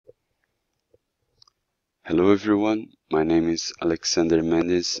Hello everyone, my name is Alexander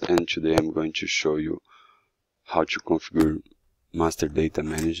Mendes and today I'm going to show you how to configure Master Data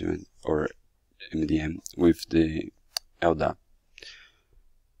Management or MDM with the LDAP.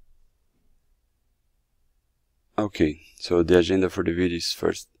 Okay, so the agenda for the video is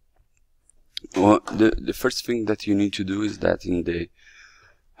first. The first thing that you need to do is that in the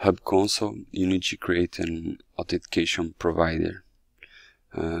Hub console you need to create an authentication provider.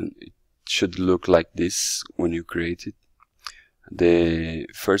 It should look like this when you create it. The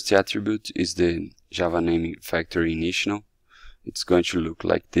first attribute is the Java naming factory initial. It's going to look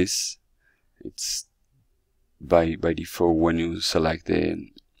like this. It's by default when you select the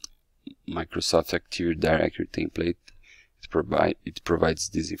Microsoft Active Directory template, it provides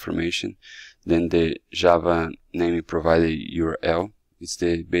this information. Then the Java naming provider URL is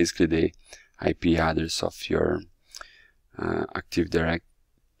basically the IP address of your Active Direct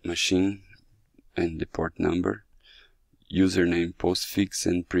machine and the port number, username, postfix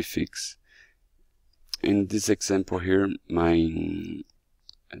and prefix. In this example here, my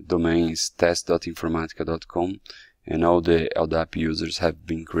domain is test.informatica.com and all the LDAP users have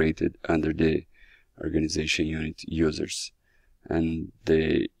been created under the organization unit users, and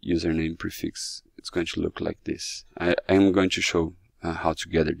the username prefix it's going to look like this. I'm going to show how to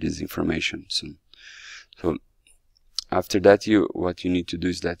gather this information soon. So after that, what you need to do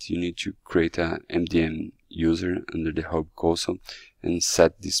is that you need to create a MDM user under the Hub console and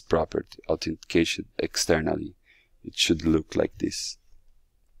set this property authentication externally. It should look like this.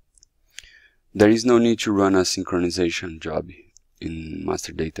 There is no need to run a synchronization job in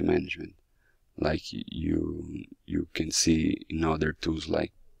Master Data Management like you can see in other tools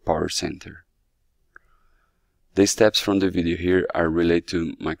like Power Center. The steps from the video here are related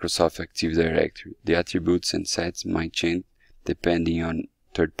to Microsoft Active Directory. The attributes and sets might change depending on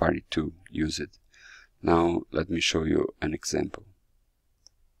third-party tool used. Now let me show you an example.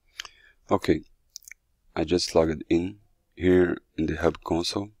 Okay, I just logged in here in the Hub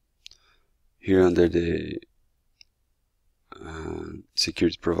console. Here under the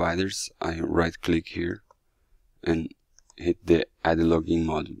security providers, I right-click here and hit the Add Login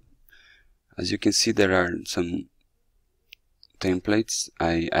module. As you can see, there are some templates.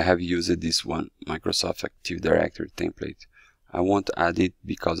 I have used this one, Microsoft Active Directory template. I won't add it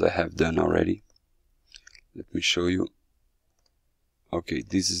because I have done already. Let me show you. Okay,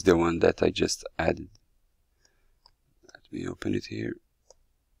 this is the one that I just added. Let me open it here.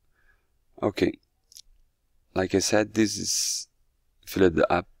 Okay, like I said, this is filled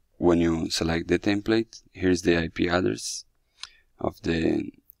up when you select the template. Here's the IP address of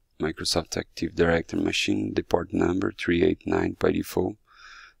the Microsoft Active Directory machine, the port number 389 by default.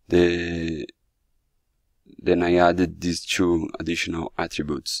 Then I added these two additional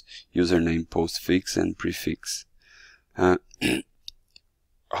attributes, username, postfix and prefix. How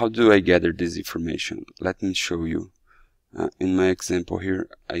do I gather this information? Let me show you. In my example here,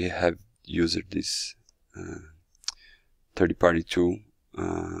 I have used this third-party tool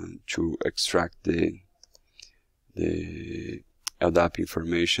to extract the LDAP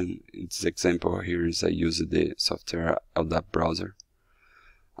information. In this example here is I use the software LDAP browser.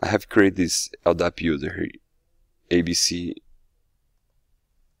 I have created this LDAP user here, ABC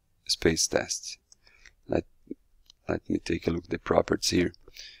space test. Let me take a look at the properties here.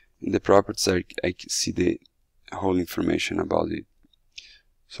 In the properties I can see the whole information about it.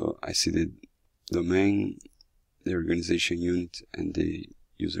 So I see the domain, the organization unit and the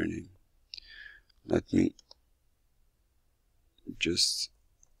username. Let me just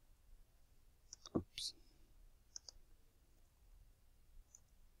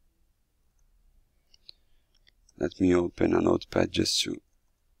let me open a notepad just to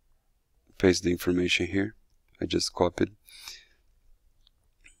paste the information here. I just copied.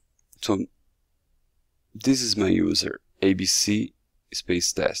 So this is my user, ABC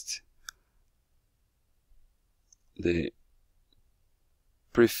space test. The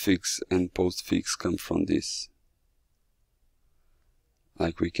prefix and postfix come from this,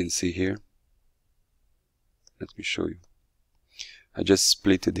 like we can see here. Let me show you. I just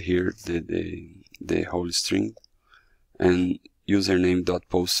splitted here the whole string, and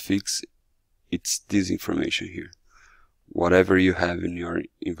username.postfix, it's this information here. Whatever you have in your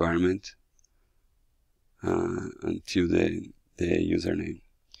environment until the username.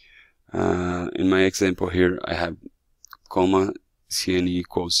 In my example here, I have comma cn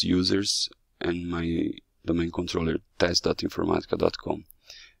equals users and my domain controller test.informatica.com,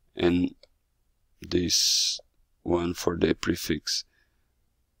 and this one for the prefix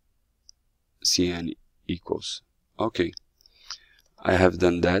cn equals. Okay, I have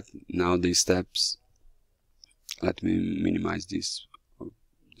done that. Now the steps Let me minimize this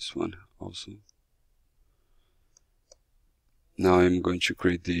one also. Now I'm going to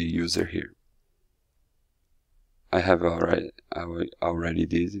create the user here. I already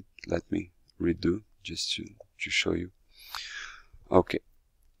did it. Let me redo just to show you. Okay,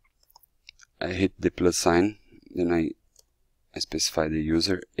 I hit the plus sign, then I specify the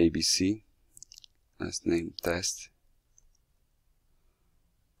user ABC, last name test.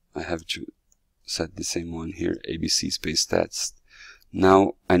 I have to set the same one here, ABC space test.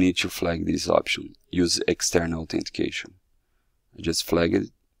 Now I need to flag this option, use external authentication. I just flag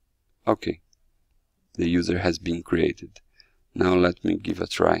it. Okay, the user has been created. Now let me give a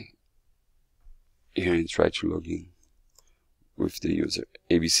try here and try to log in with the user.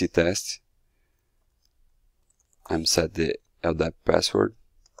 ABC test. I'm set the LDAP password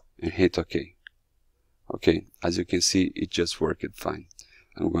and hit OK. Okay, as you can see, it just worked fine.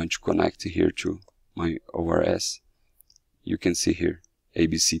 I'm going to connect here to my ORS. You can see here,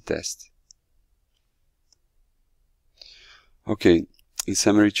 ABC test. Okay, in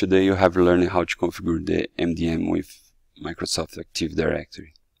summary, today you have learned how to configure the MDM with Microsoft Active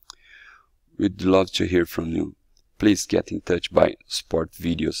Directory. We'd love to hear from you. Please get in touch by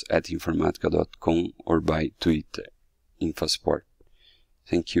supportvideos@informatica.com or by Twitter, InfoSupport.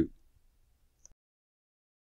 Thank you.